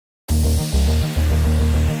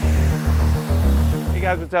Hey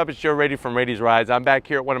guys, what's up? It's Joe Rady from Rady's Rides. I'm back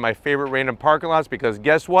here at one of my favorite random parking lots because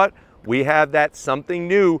guess what? We have that something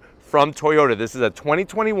new from Toyota. This is a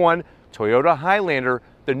 2021 Toyota Highlander.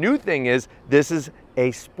 The new thing is this is a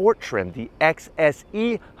sport trim, the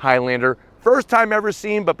XSE Highlander. First time ever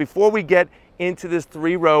seen, but before we get into this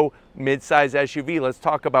three-row mid-size SUV, let's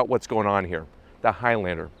talk about what's going on here. The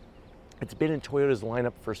Highlander. It's been in Toyota's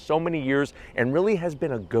lineup for so many years and really has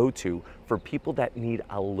been a go-to for people that need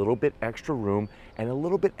a little bit extra room and a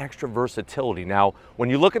little bit extra versatility. Now,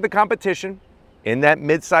 when you look at the competition in that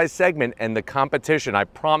mid-size segment, and the competition, I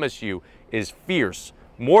promise you, is fierce,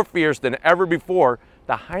 more fierce than ever before,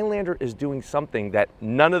 the Highlander is doing something that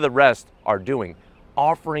none of the rest are doing,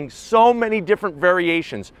 offering so many different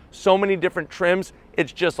variations, so many different trims.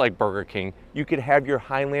 It's just like Burger King. You could have your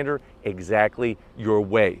Highlander exactly your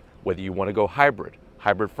way. Whether you want to go hybrid,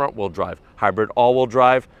 hybrid front wheel drive, hybrid all wheel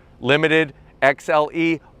drive, limited,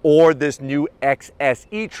 XLE, or this new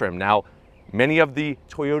XSE trim. Now, many of the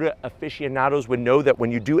Toyota aficionados would know that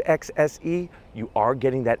when you do XSE, you are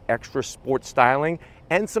getting that extra sport styling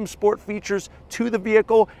and some sport features to the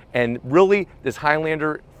vehicle. And really, this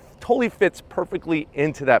Highlander totally fits perfectly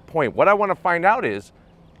into that point. What I want to find out is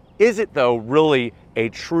it though really a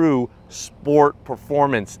true sport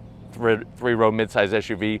performance three-row midsize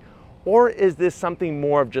SUV, or is this something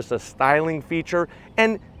more of just a styling feature?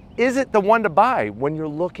 And is it the one to buy when you're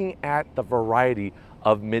looking at the variety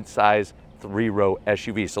of midsize three-row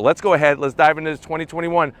SUVs? So let's go ahead, let's dive into this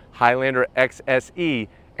 2021 Highlander XSE,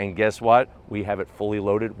 and guess what? We have it fully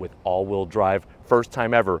loaded with all-wheel drive, first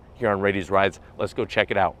time ever here on Rady's Rides. Let's go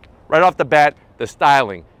check it out. Right off the bat, the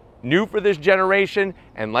styling. New for this generation,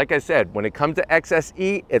 and like I said, when it comes to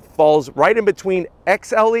XSE, it falls right in between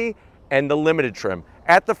XLE and the limited trim.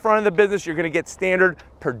 At the front of the business, you're gonna get standard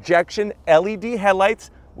projection LED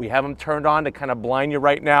headlights. We have them turned on to kind of blind you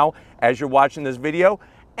right now as you're watching this video,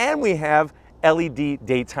 and we have LED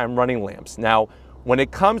daytime running lamps. Now, when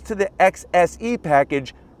it comes to the XSE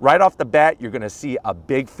package, right off the bat, you're gonna see a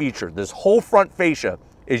big feature. This whole front fascia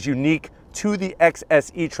is unique to the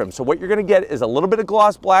XSE trim. So what you're gonna get is a little bit of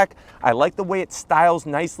gloss black. I like the way it styles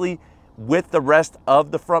nicely with the rest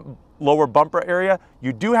of the front lower bumper area.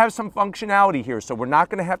 You do have some functionality here, so we're not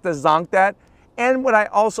gonna have to zonk that. And what I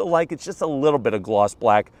also like, it's just a little bit of gloss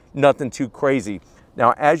black, nothing too crazy.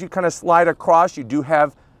 Now, as you kind of slide across, you do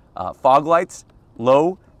have fog lights,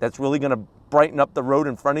 low, that's really gonna brighten up the road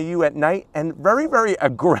in front of you at night, and very, very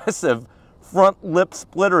aggressive front lip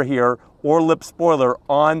splitter here, or lip spoiler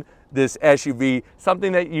on this SUV,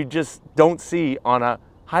 something that you just don't see on a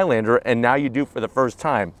Highlander, and now you do for the first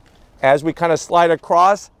time. As we kind of slide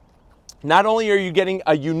across, not only are you getting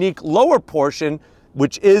a unique lower portion,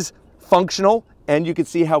 which is functional, and you can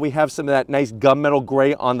see how we have some of that nice gunmetal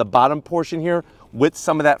gray on the bottom portion here with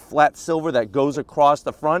some of that flat silver that goes across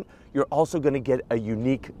the front, you're also going to get a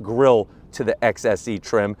unique grille to the XSE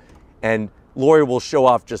trim, and Lori will show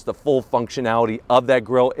off just the full functionality of that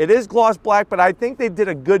grille. It is gloss black, but I think they did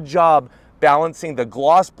a good job balancing the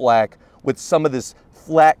gloss black with some of this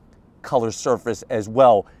flat color surface as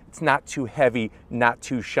well. It's not too heavy, not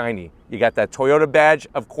too shiny. You got that Toyota badge,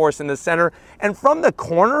 of course, in the center. And from the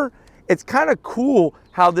corner, it's kind of cool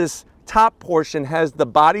how this top portion has the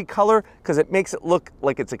body color because it makes it look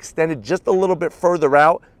like it's extended just a little bit further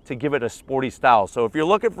out to give it a sporty style. So if you're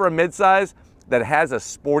looking for a midsize that has a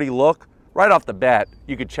sporty look, right off the bat,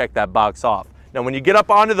 you could check that box off. Now, when you get up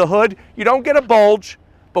onto the hood, you don't get a bulge,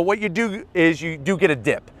 but what you do is you do get a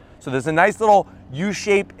dip. So there's a nice little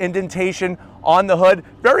U-shaped indentation on the hood,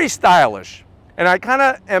 very stylish. And I kind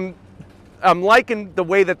of I'm liking the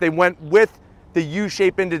way that they went with the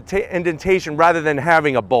U-shaped indentation rather than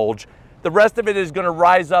having a bulge. The rest of it is going to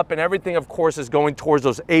rise up, and everything, of course, is going towards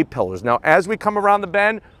those A-pillars. Now, as we come around the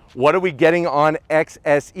bend, what are we getting on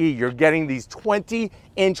XSE? You're getting these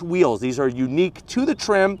 20-inch wheels. These are unique to the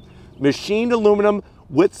trim, machined aluminum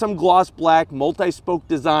with some gloss black, multi-spoke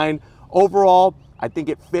design. Overall, I think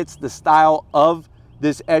it fits the style of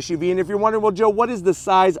this SUV. And if you're wondering, well, Joe, what is the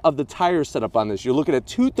size of the tire setup on this? You're looking at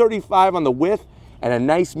 235 on the width and a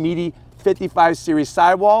nice meaty 55 series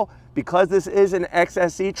sidewall. Because this is an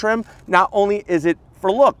XSE trim, not only is it for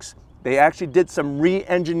looks, they actually did some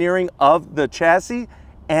re-engineering of the chassis,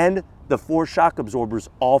 and the 4 shock absorbers,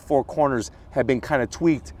 all 4 corners, have been kind of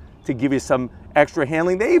tweaked to give you some extra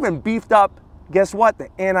handling. They even beefed up, guess what, the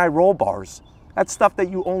anti-roll bars. That's stuff that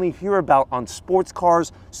you only hear about on sports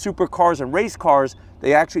cars, supercars, and race cars.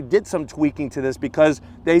 They actually did some tweaking to this because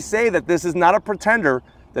they say that this is not a pretender,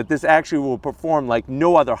 that this actually will perform like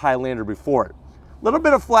no other Highlander before it. A little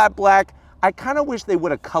bit of flat black. I kind of wish they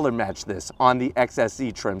would have color matched this on the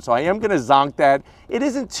XSE trim, so I am going to zonk that. It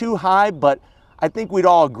isn't too high, but I think we'd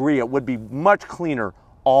all agree it would be much cleaner,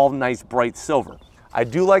 all nice bright silver. I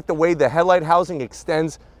do like the way the headlight housing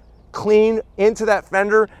extends clean into that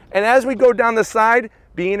fender. And as we go down the side,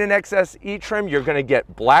 being an XSE trim, you're gonna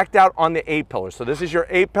get blacked out on the A-pillar. So this is your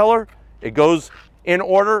A-pillar. It goes in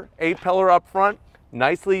order, A-pillar up front,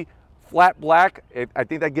 nicely flat black. I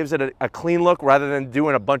think that gives it a clean look rather than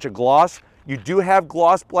doing a bunch of gloss. You do have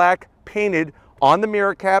gloss black painted on the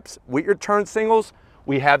mirror caps with your turn signals.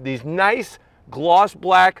 We have these nice gloss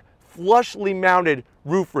black flushly mounted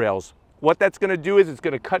roof rails. What that's gonna do is it's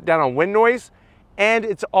gonna cut down on wind noise, and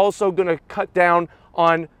it's also gonna cut down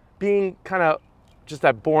on being kind of just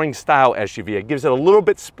that boring style SUV. It gives it a little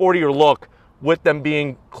bit sportier look with them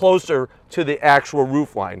being closer to the actual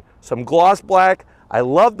roof line. Some gloss black. I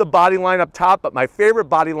love the body line up top, but my favorite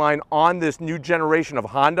body line on this new generation of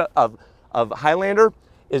of Highlander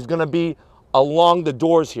is gonna be along the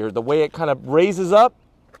doors here, the way it kind of raises up,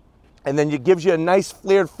 and then it gives you a nice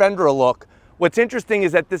flared fender look. What's interesting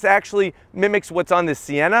is that this actually mimics what's on the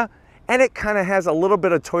Sienna, and it kind of has a little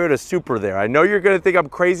bit of Toyota Supra there. I know you're gonna think I'm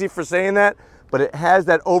crazy for saying that, but it has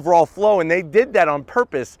that overall flow, and they did that on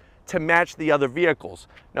purpose to match the other vehicles.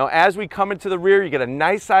 Now, as we come into the rear, you get a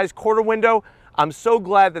nice sized quarter window. I'm so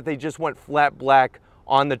glad that they just went flat black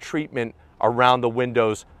on the treatment around the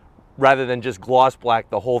windows rather than just gloss black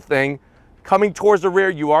the whole thing. Coming towards the rear,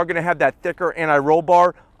 you are gonna have that thicker anti-roll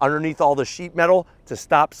bar underneath all the sheet metal to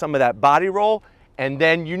stop some of that body roll. And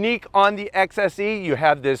then unique on the XSE, you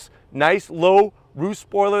have this nice low roof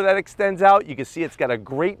spoiler that extends out. You can see it's got a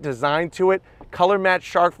great design to it. Color match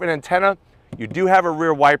shark fin antenna. You do have a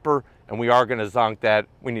rear wiper, and we are gonna zonk that.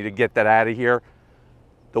 We need to get that out of here.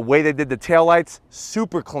 The way they did the taillights,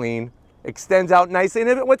 super clean, extends out nicely.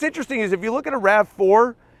 And what's interesting is if you look at a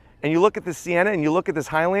RAV4 and you look at the Sienna and you look at this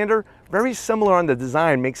Highlander, very similar on the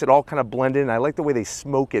design, makes it all kind of blend in. I like the way they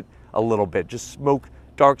smoke it a little bit, just smoke,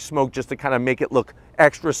 dark smoke, just to kind of make it look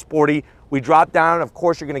extra sporty. We drop down, of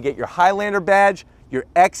course, you're gonna get your Highlander badge, your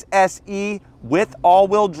XSE with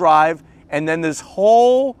all-wheel drive, and then this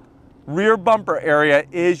whole rear bumper area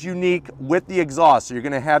is unique with the exhaust. So you're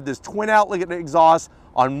gonna have this twin outlet exhaust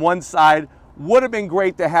on one side. Would have been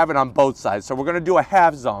great to have it on both sides. So we're gonna do a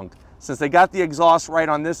half zonk. Since they got the exhaust right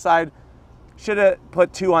on this side, should have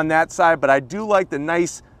put two on that side, but I do like the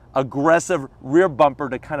nice aggressive rear bumper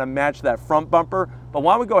to kind of match that front bumper. But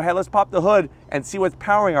why don't we go ahead, let's pop the hood and see what's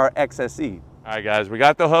powering our XSE. All right guys, we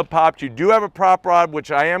got the hood popped. You do have a prop rod,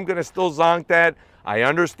 which I am gonna still zonk that. I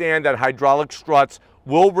understand that hydraulic struts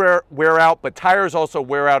will wear out, but tires also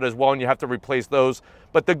wear out as well, and you have to replace those.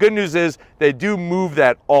 But the good news is they do move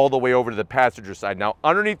that all the way over to the passenger side. Now,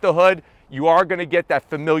 underneath the hood, you are gonna get that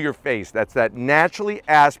familiar face. That's that naturally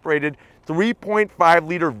aspirated 3.5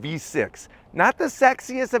 liter V6. Not the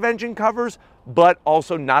sexiest of engine covers, but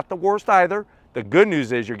also not the worst either. The good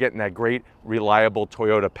news is you're getting that great, reliable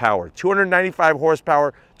Toyota power. 295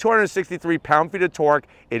 horsepower, 263 pound-feet of torque.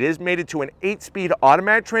 It is mated to an 8-speed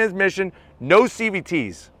automatic transmission, no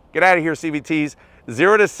CVTs. Get out of here, CVTs.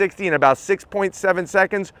 0 to 60 in about 6.7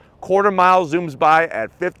 seconds. Quarter mile zooms by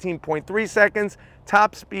at 15.3 seconds.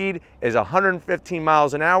 Top speed is 115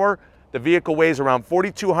 miles an hour. The vehicle weighs around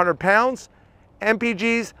 4,200 pounds.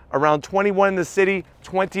 MPGs around 21 in the city,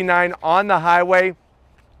 29 on the highway.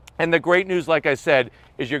 And the great news, like I said,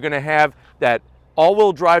 is you're gonna have that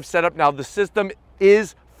all-wheel drive setup. Now the system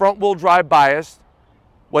is front-wheel drive biased.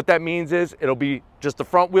 What that means is it'll be just the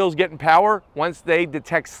front wheels getting power. Once they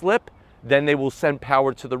detect slip, then they will send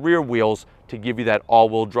power to the rear wheels to give you that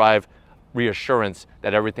all-wheel drive reassurance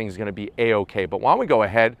that everything's gonna be A-okay. But why don't we go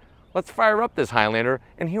ahead, let's fire up this Highlander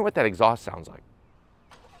and hear what that exhaust sounds like.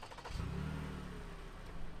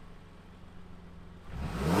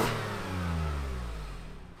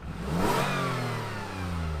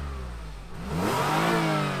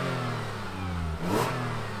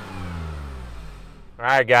 All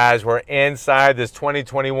right, guys, we're inside this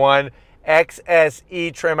 2021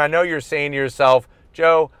 XSE trim. I know you're saying to yourself,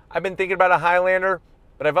 Joe, I've been thinking about a Highlander,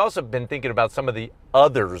 but I've also been thinking about some of the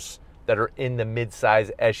others that are in the midsize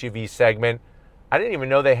SUV segment. I didn't even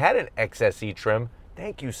know they had an XSE trim.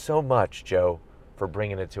 Thank you so much, Joe, for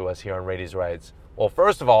bringing it to us here on Rady's Rides. Well,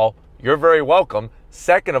 first of all, you're very welcome.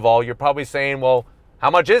 Second of all, you're probably saying, well, how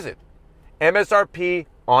much is it? MSRP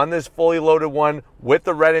on this fully loaded one with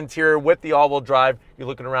the red interior, with the all-wheel drive, you're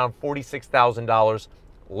looking around $46,000.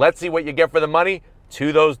 Let's see what you get for the money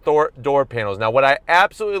to those door panels. Now, what I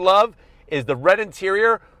absolutely love is the red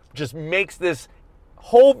interior just makes this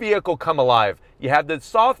whole vehicle come alive. You have the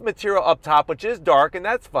soft material up top, which is dark, and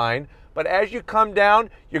that's fine. But as you come down,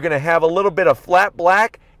 you're gonna have a little bit of flat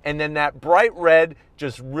black and then that bright red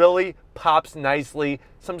just really pops nicely.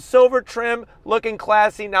 Some silver trim, looking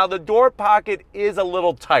classy. Now the door pocket is a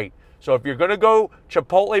little tight, so if you're gonna go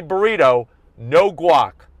Chipotle burrito, no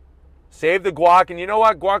guac. Save the guac, and you know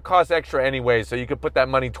what? Guac costs extra anyway, so you could put that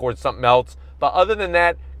money towards something else. But other than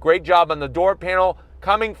that, great job on the door panel.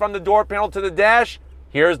 Coming from the door panel to the dash,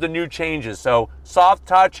 here's the new changes. So soft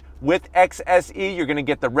touch with XSE, you're gonna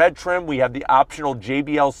get the red trim. We have the optional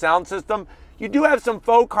JBL sound system. You do have some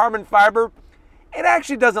faux carbon fiber. It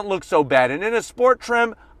actually doesn't look so bad. And in a sport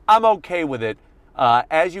trim, I'm okay with it.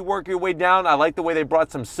 As you work your way down, I like the way they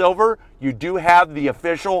brought some silver. You do have the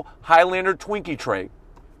official Highlander Twinkie tray.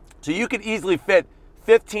 So you could easily fit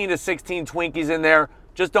 15 to 16 Twinkies in there.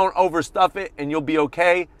 Just don't overstuff it and you'll be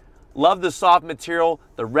okay. Love the soft material,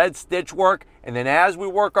 the red stitch work. And then as we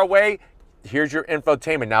work our way, here's your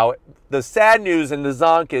infotainment. Now, the sad news in the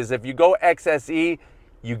Zonk is if you go XSE,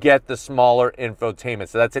 you get the smaller infotainment.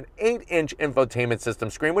 So that's an 8-inch infotainment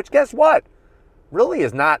system screen, which guess what? Really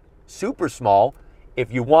is not super small.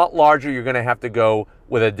 If you want larger, you're gonna have to go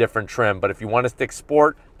with a different trim. But if you want to stick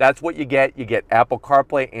sport, that's what you get. You get Apple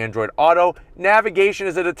CarPlay, Android Auto. Navigation,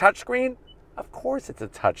 is it a touchscreen? Of course it's a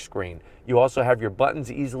touchscreen. You also have your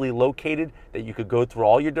buttons easily located that you could go through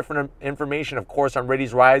all your different information. Of course, on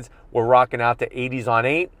Reddy's Rides, we're rocking out to 80s on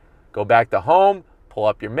 8. Go back to home, pull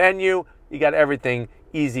up your menu. You got everything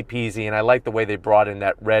easy peasy, and I like the way they brought in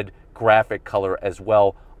that red graphic color as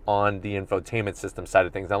well on the infotainment system side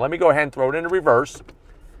of things. Now let me go ahead and throw it into reverse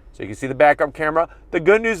so you can see the backup camera. The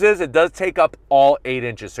good news is it does take up all 8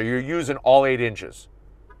 inches, so you're using all 8 inches.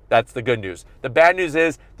 That's the good news. The bad news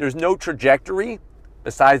is there's no trajectory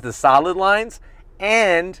besides the solid lines,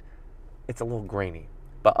 and it's a little grainy.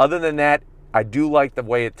 But other than that, I do like the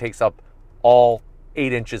way it takes up all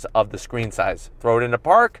 8 inches of the screen size. Throw it into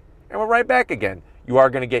park, and we're right back again. You are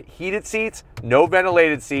gonna get heated seats, no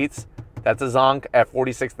ventilated seats. That's a Zonk at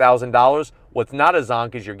 $46,000. What's not a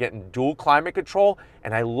Zonk is you're getting dual climate control,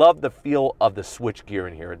 and I love the feel of the switch gear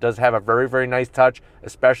in here. It does have a very, very nice touch,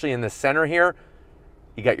 especially in the center here.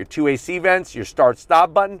 You got your 2 AC vents, your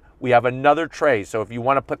start-stop button. We have another tray, so if you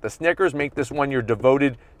wanna put the Snickers, make this one your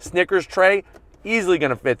devoted Snickers tray. Easily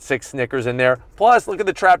gonna fit 6 Snickers in there. Plus, look at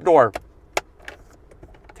the trap door.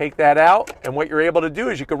 Take that out, and what you're able to do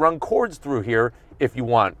is you can run cords through here if you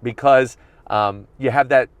want, because you have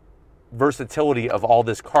that versatility of all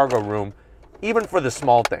this cargo room, even for the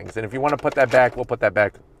small things. And if you want to put that back, we'll put that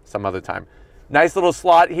back some other time. Nice little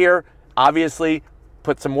slot here. Obviously,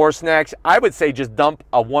 put some more snacks. I would say just dump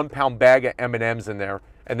a 1-pound bag of M&Ms in there,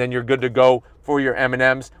 and then you're good to go for your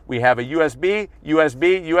M&Ms. We have a USB,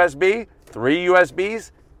 USB, USB, 3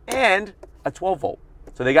 USBs, and a 12-volt.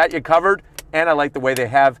 So they got you covered, and I like the way they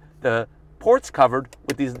have the ports covered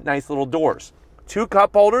with these nice little doors. 2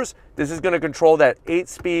 cup holders. This is going to control that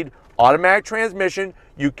 8-speed automatic transmission.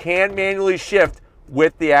 You can manually shift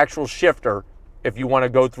with the actual shifter if you want to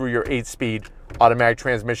go through your 8-speed automatic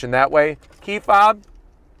transmission that way. Key fob,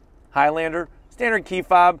 Highlander, standard key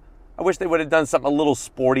fob. I wish they would have done something a little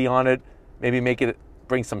sporty on it. Maybe make it,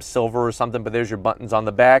 bring some silver or something, but there's your buttons on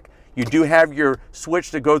the back. You do have your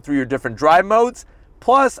switch to go through your different drive modes.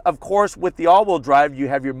 Plus, of course, with the all-wheel drive, you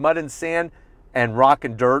have your mud and sand and rock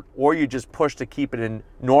and dirt, or you just push to keep it in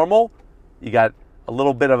normal. You got a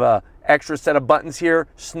little bit of a extra set of buttons here.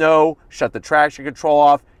 Snow, shut the traction control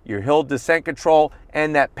off, your hill descent control,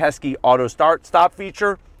 and that pesky auto stop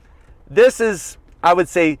feature. This is, I would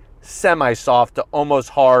say, semi-soft to almost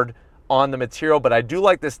hard on the material, but I do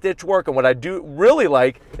like the stitch work, and what I do really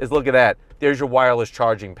like is, look at that. There's your wireless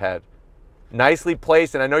charging pad. Nicely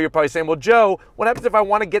placed, and I know you're probably saying, well, Joe, what happens if I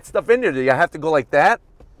want to get stuff in there? Do I have to go like that?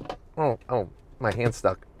 Oh, my hand's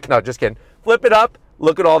stuck. No, just kidding. Flip it up.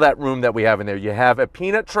 Look at all that room that we have in there. You have a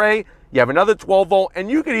peanut tray, you have another 12-volt, and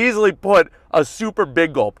you could easily put a super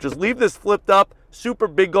big gulp. Just leave this flipped up, super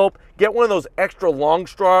big gulp. Get one of those extra long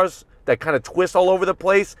straws that kind of twist all over the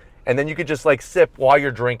place, and then you could just like sip while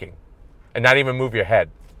you're drinking and not even move your head.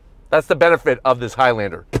 That's the benefit of this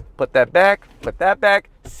Highlander. Put that back, put that back.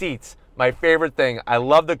 Seats, my favorite thing. I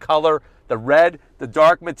love the color, the red, the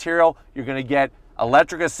dark material. You're gonna get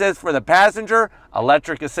electric assist for the passenger,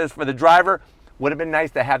 electric assist for the driver. Would have been nice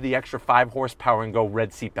to have the extra 5 horsepower and go red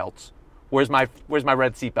seatbelts. Where's my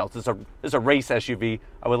red seatbelts? This is a race SUV.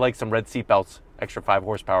 I would like some red seatbelts, extra 5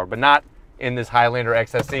 horsepower, but not in this Highlander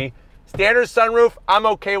XSE. Standard sunroof, I'm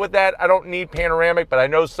okay with that. I don't need panoramic, but I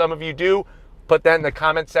know some of you do. Put that in the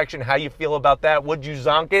comment section, how you feel about that. Would you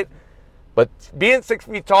zonk it? But being 6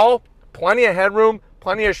 feet tall, plenty of headroom,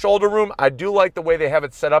 plenty of shoulder room. I do like the way they have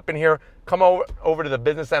it set up in here. Come over to the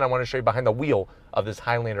business end. I want to show you behind the wheel of this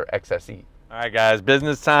Highlander XSE. All right, guys,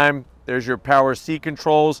 business time. There's your power seat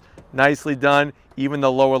controls, nicely done. Even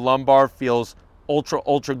the lower lumbar feels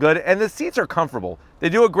ultra good, and the seats are comfortable. They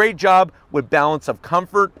do a great job with balance of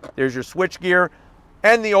comfort. There's your switch gear,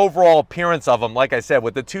 and the overall appearance of them, like I said,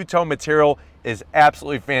 with the two-tone material is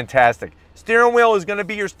absolutely fantastic. Steering wheel is going to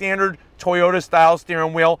be your standard Toyota style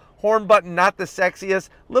steering wheel. Horn button, not the sexiest.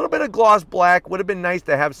 A little bit of gloss black. Would have been nice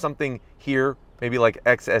to have something here, maybe like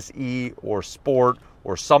XSE or Sport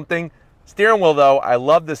or something. Steering wheel though, I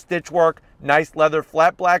love the stitch work. Nice leather,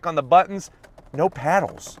 flat black on the buttons. No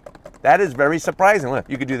paddles. That is very surprising. Look,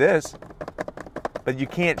 you could do this, but you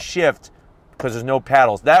can't shift because there's no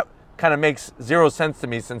paddles. That kind of makes zero sense to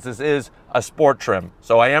me since this is a sport trim.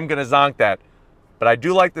 So I am gonna zonk that. But I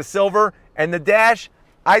do like the silver, and the dash,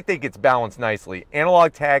 I think it's balanced nicely.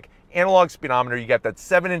 Analog tach, analog speedometer, you got that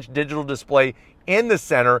 7-inch digital display in the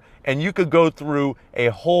center, and you could go through a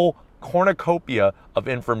whole cornucopia of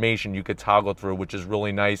information you could toggle through, which is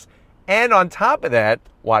really nice. And on top of that,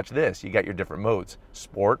 watch this, you got your different modes.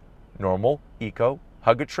 Sport, normal, eco,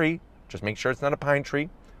 hug a tree, just make sure it's not a pine tree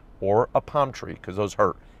or a palm tree because those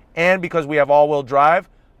hurt. And because we have all-wheel drive,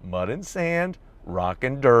 mud and sand, rock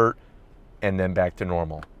and dirt, and then back to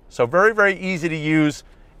normal. So very easy to use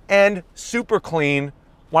and super clean.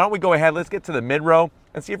 Why don't we go ahead, let's get to the mid-row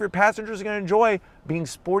and see if your passengers are gonna enjoy being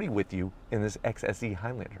sporty with you in this XSE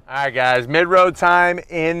Highlander. All right guys, mid-row time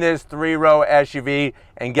in this 3-row SUV,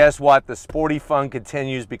 and guess what? The sporty fun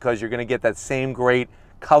continues because you're gonna get that same great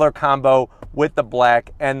color combo with the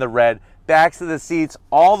black and the red. Backs of the seats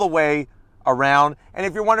all the way around. And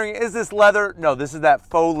if you're wondering, is this leather? No, this is that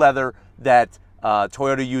faux leather that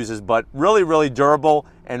Toyota uses, but really durable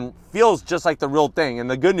and feels just like the real thing. And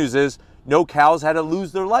the good news is no cows had to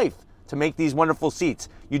lose their life to make these wonderful seats.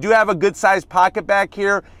 You do have a good sized pocket back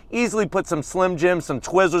here. Easily put some Slim Jims, some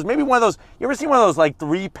Twizzlers, maybe one of those, you ever seen one of those like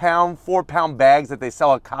 3-pound, 4-pound bags that they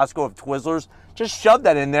sell at Costco of Twizzlers? Just shove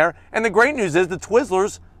that in there. And the great news is the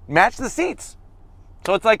Twizzlers match the seats.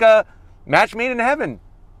 So it's like a match made in heaven.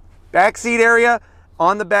 Back seat area,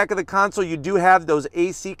 on the back of the console, you do have those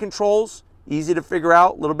AC controls. Easy to figure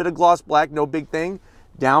out, a little bit of gloss black, no big thing.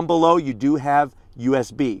 Down below, you do have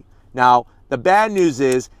USB. Now, the bad news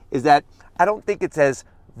is that I don't think it's as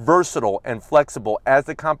versatile and flexible as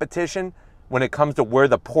the competition when it comes to where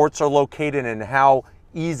the ports are located and how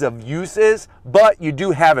ease of use is, but you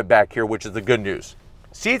do have it back here, which is the good news.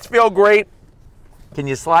 Seats feel great. Can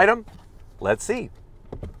you slide them? Let's see.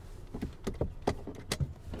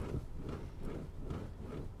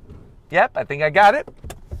 Yep, I think I got it.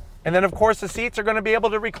 And then of course the seats are going to be able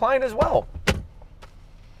to recline as well.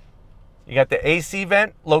 You got the AC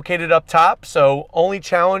vent located up top, so only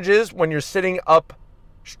challenge is when you're sitting up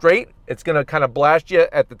straight, it's going to kind of blast you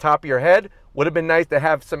at the top of your head. Would have been nice to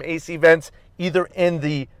have some AC vents either in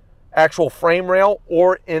the actual frame rail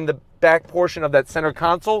or in the back portion of that center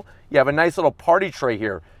console. You have a nice little party tray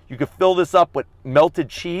here. You could fill this up with melted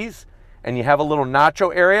cheese, and you have a little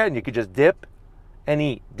nacho area, and you could just dip and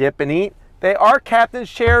eat, dip and eat. They are captain's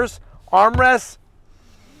chairs, armrests.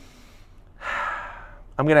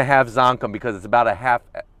 I'm gonna have zonk them because it's about a half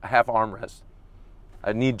armrest.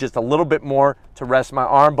 I need just a little bit more to rest my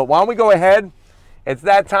arm, but why don't we go ahead? It's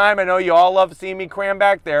that time. I know you all love seeing me cram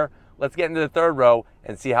back there. Let's get into the 3rd row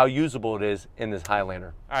and see how usable it is in this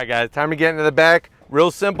Highlander. All right guys, time to get into the back.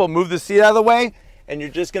 Real simple, move the seat out of the way and you're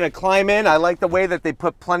just gonna climb in. I like the way that they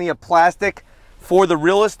put plenty of plastic for the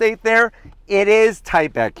real estate there. It is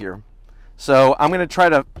tight back here. So I'm gonna try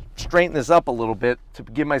to straighten this up a little bit to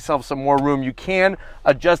give myself some more room. You can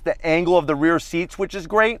adjust the angle of the rear seats, which is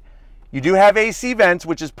great. You do have AC vents,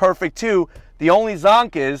 which is perfect too. The only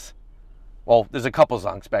zonk is, well, there's a couple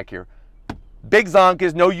zonks back here. Big zonk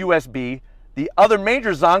is no USB. The other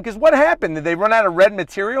major zonk is what happened? Did they run out of red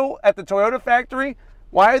material at the Toyota factory?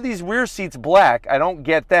 Why are these rear seats black? I don't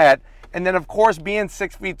get that. And then of course, being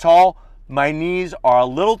 6 feet tall, my knees are a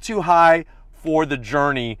little too high for the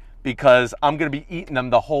journey because I'm gonna be eating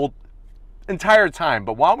them the whole entire time.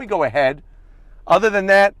 But why don't we go ahead? Other than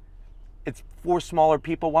that, it's for smaller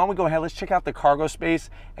people. Why don't we go ahead, let's check out the cargo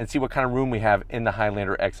space and see what kind of room we have in the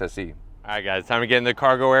Highlander XSE. All right guys, time to get in the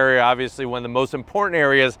cargo area. Obviously one of the most important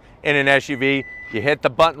areas in an SUV. You hit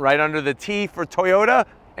the button right under the T for Toyota,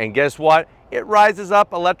 and guess what? It rises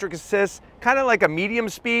up, electric assist, kind of like a medium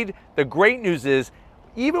speed. The great news is,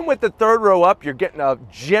 even with the 3rd row up, you're getting a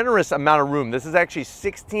generous amount of room. This is actually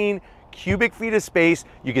 16 cubic feet of space.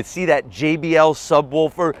 You can see that JBL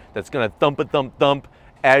subwoofer that's gonna thump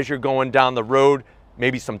as you're going down the road.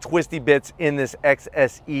 Maybe some twisty bits in this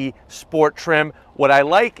XSE Sport trim. What I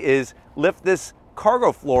like is lift this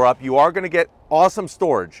cargo floor up. You are gonna get awesome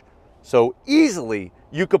storage. So easily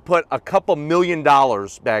you could put a couple $1 million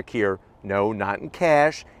back here. No, not in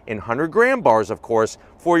cash, in 100-gram bars, of course,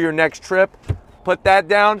 for your next trip. Put that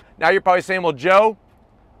down. Now you're probably saying, well, Joe,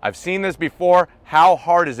 I've seen this before. How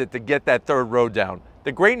hard is it to get that third row down?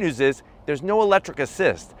 The great news is there's no electric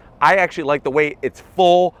assist. I actually like the way it's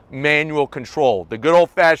full manual control, the good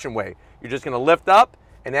old-fashioned way. You're just gonna lift up,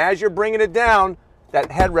 and as you're bringing it down, that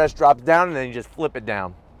headrest drops down, and then you just flip it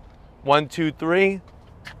down. 1, 2, 3.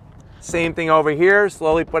 Same thing over here.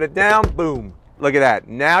 Slowly put it down. Boom. Look at that.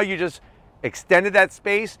 Now you just extended that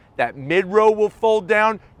space. That mid-row will fold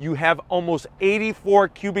down. You have almost 84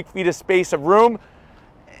 cubic feet of space of room.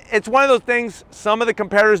 It's one of those things, some of the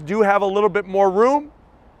competitors do have a little bit more room.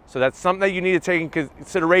 So that's something that you need to take into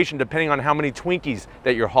consideration depending on how many Twinkies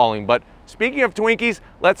that you're hauling. But speaking of Twinkies,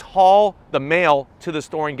 let's haul the mail to the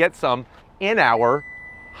store and get some in our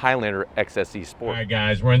Highlander XSE Sport. All right,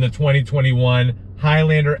 guys, we're in the 2021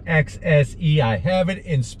 Highlander XSE. I have it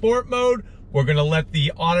in sport mode. We're gonna let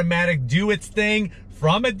the automatic do its thing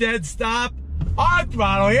from a dead stop. On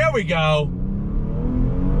throttle, here we go.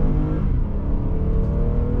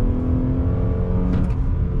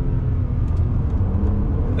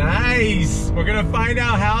 Nice. We're gonna find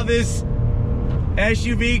out how this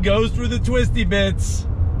SUV goes through the twisty bits.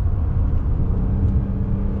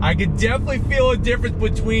 I could definitely feel a difference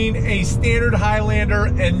between a standard Highlander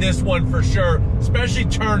and this one for sure, especially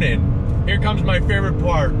turn-in. Here comes my favorite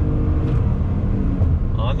part.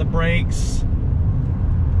 On the brakes.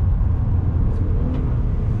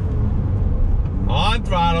 On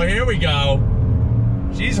throttle, here we go.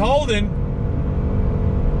 She's holding.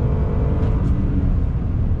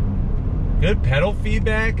 Good pedal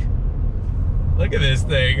feedback. Look at this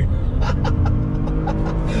thing.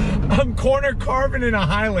 I'm corner carving in a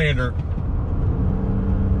Highlander.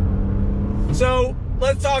 So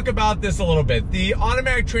let's talk about this a little bit. The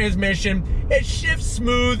automatic transmission, it shifts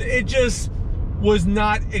smooth. It just was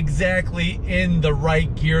not exactly in the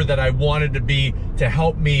right gear that I wanted to be to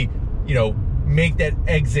help me, you know, make that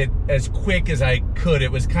exit as quick as I could.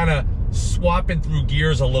 It was kind of swapping through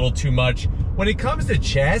gears a little too much. When it comes to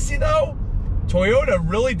chassis though, Toyota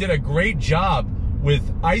really did a great job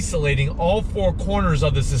with isolating all four corners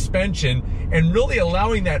of the suspension and really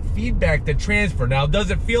allowing that feedback to transfer. Now,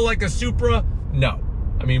 does it feel like a Supra? No.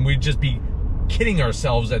 I mean, we'd just be kidding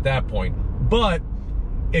ourselves at that point. But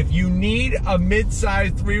if you need a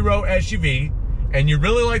mid-size 3-row SUV and you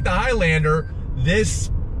really like the Highlander,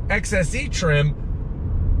 this XSE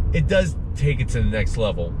trim, it does take it to the next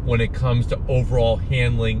level when it comes to overall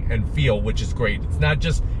handling and feel, which is great. It's not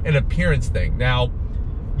just an appearance thing. Now,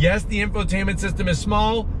 yes, the infotainment system is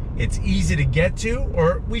small. It's easy to get to,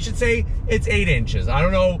 or we should say it's 8 inches. I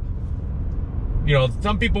don't know, you know,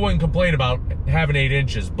 some people wouldn't complain about having 8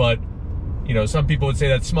 inches, but, you know, some people would say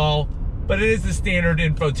that's small, but it is the standard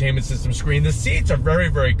infotainment system screen. The seats are very,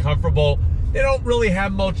 very comfortable. They don't really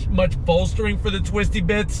have much bolstering for the twisty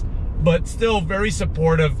bits, but still very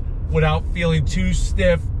supportive without feeling too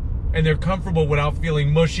stiff, and they're comfortable without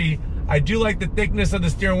feeling mushy. I do like the thickness of the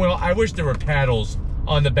steering wheel. I wish there were paddles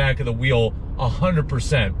on the back of the wheel,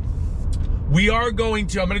 100%. We are going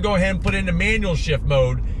to, I'm gonna go ahead and put it into manual shift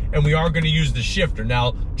mode, and we are gonna use the shifter.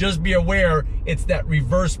 Now, just be aware, it's that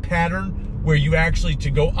reverse pattern where you actually, to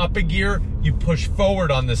go up a gear, you push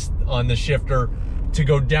forward on the shifter. To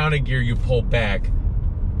go down a gear, you pull back.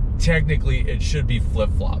 Technically, it should be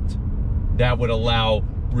flip-flopped. That would allow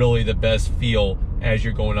really the best feel as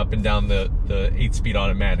you're going up and down the 8-speed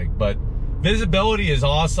automatic. But visibility is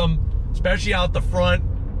awesome, especially out the front.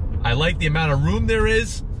 I like the amount of room there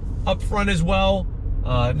is up front as well,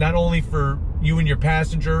 not only for you and your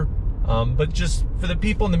passenger, but just for the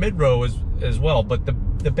people in the mid-row as well. But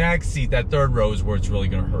the back seat, that third row, is where it's really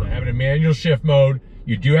gonna hurt. Having a manual shift mode,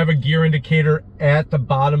 you do have a gear indicator at the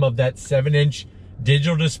bottom of that 7-inch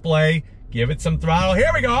digital display. Give it some throttle. Here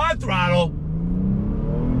we go, on throttle.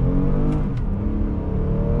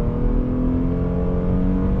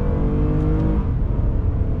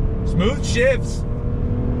 Smooth shifts.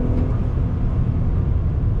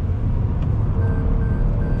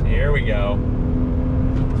 Here we go.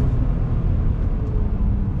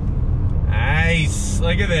 Nice.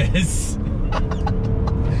 Look at this.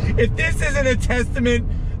 If this isn't a testament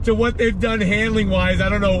to what they've done handling-wise, I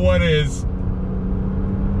don't know what is.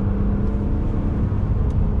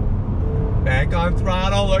 Back on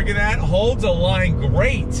throttle. Look at that. Holds a line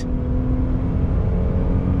great.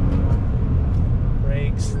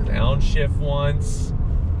 Brakes, downshift once.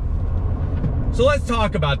 So let's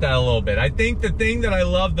talk about that a little bit. I think the thing that I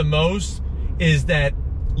love the most is that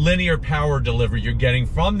linear power delivery you're getting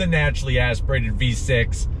from the naturally aspirated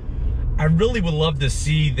V6. I really would love to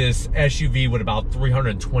see this SUV with about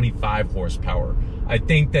 325 horsepower. I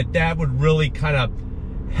think that that would really kind of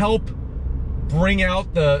help bring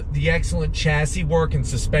out the excellent chassis work and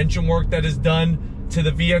suspension work that is done to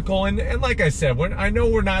the vehicle. And like I said, I know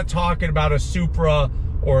we're not talking about a Supra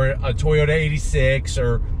or a Toyota 86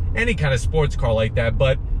 or any kind of sports car like that,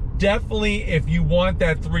 but definitely if you want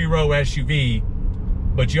that 3-row SUV,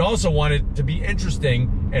 but you also want it to be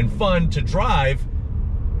interesting and fun to drive,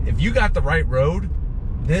 if you got the right road,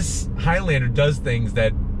 this Highlander does things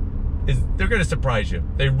that they're gonna surprise you.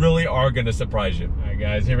 They really are gonna surprise you. All right,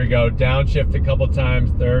 guys, here we go. Downshift a couple times,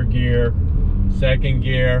 3rd gear, 2nd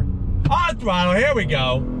gear. On throttle, here we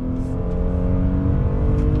go.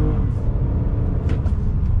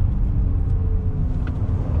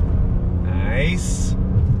 Nice.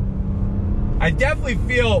 I definitely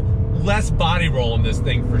feel less body roll in this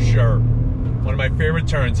thing for sure. One of my favorite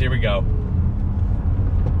turns, here we go.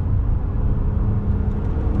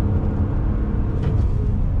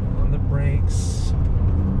 Brakes.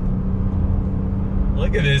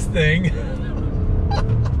 Look at this thing.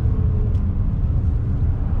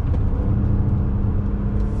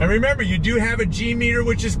 And remember, you do have a G meter,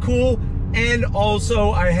 which is cool, and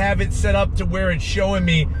also I have it set up to where it's showing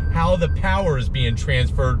me how the power is being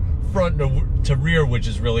transferred front to rear, which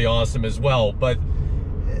is really awesome as well. But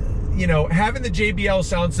you know, having the JBL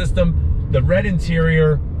sound system, the red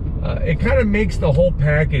interior, it kind of makes the whole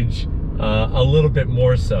package a little bit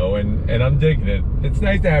more so, and I'm digging it. It's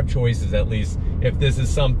nice to have choices, at least if this is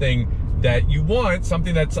something that you want,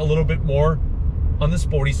 something that's a little bit more on the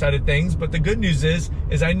sporty side of things. But the good news is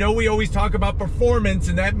I know we always talk about performance,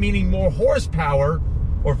 and that meaning more horsepower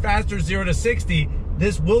or faster 0 to 60.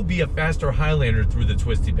 This will be a faster Highlander through the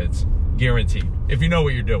twisty bits, guaranteed, if you know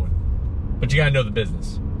what you're doing. But you gotta know the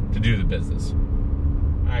business to do the business.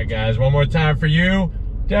 All right, guys, one more time for you.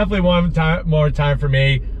 Definitely one more time for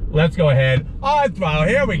me. Let's go ahead. On throttle,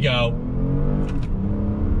 here we go.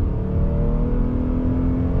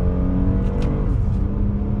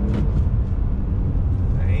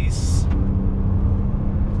 Nice.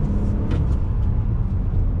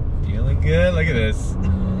 Feeling good, look at this.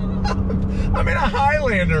 I'm in a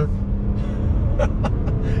Highlander.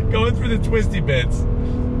 Going through the twisty bits.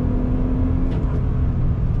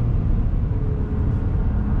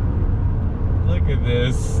 Look at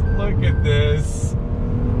this, look at this.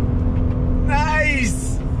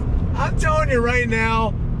 Nice! I'm telling you right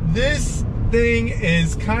now, this thing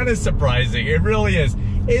is kind of surprising. It really is.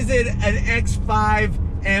 Is it an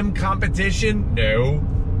X5M competition? No.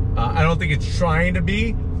 I don't think it's trying to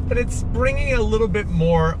be, but it's bringing a little bit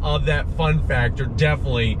more of that fun factor,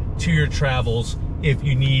 definitely, to your travels if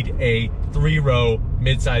you need a 3-row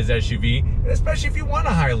midsize SUV, and especially if you want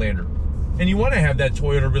a Highlander and you want to have that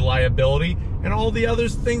Toyota reliability and all the other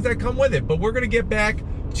things that come with it. But we're going to get back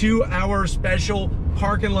to our special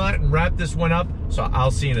parking lot and wrap this one up, so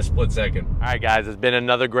I'll see you in a split second. All right, guys, it's been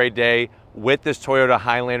another great day with this Toyota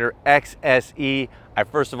Highlander XSE. I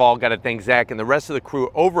first of all got to thank Zach and the rest of the crew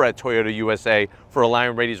over at Toyota USA for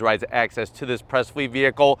allowing Rady's Rides access to this press fleet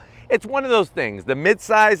vehicle. It's one of those things, the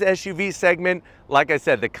midsize SUV segment, like I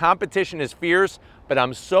said, the competition is fierce, but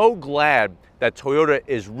I'm so glad that Toyota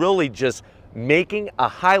is really just making a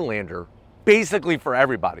Highlander basically for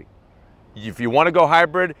everybody. If you want to go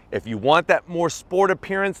hybrid, if you want that more sport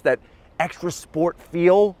appearance, that extra sport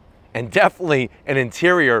feel, and definitely an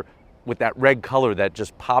interior with that red color that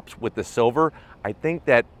just pops with the silver, I think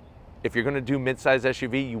that if you're going to do midsize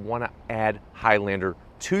SUV, you want to add Highlander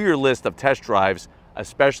to your list of test drives,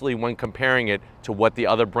 especially when comparing it to what the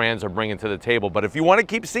other brands are bringing to the table. But if you want to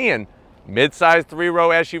keep seeing mid-size 3-row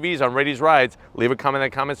SUVs on Rady's Rides, leave a comment in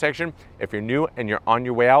the comment section. If you're new and you're on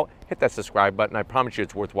your way out, hit that subscribe button. I promise you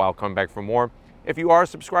it's worthwhile coming back for more. If you are a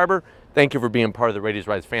subscriber, thank you for being part of the Rady's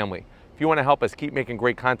Rides family. If you want to help us keep making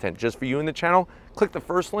great content just for you in the channel, click the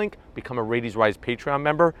first link, become a Rady's Rides Patreon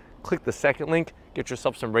member. Click the second link, get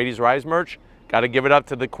yourself some Rady's Rides merch. Got to give it up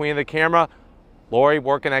to the queen of the camera, Lori,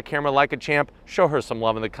 working that camera like a champ. Show her some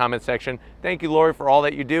love in the comment section. Thank you, Lori, for all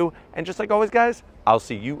that you do. And just like always, guys, I'll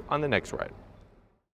see you on the next ride.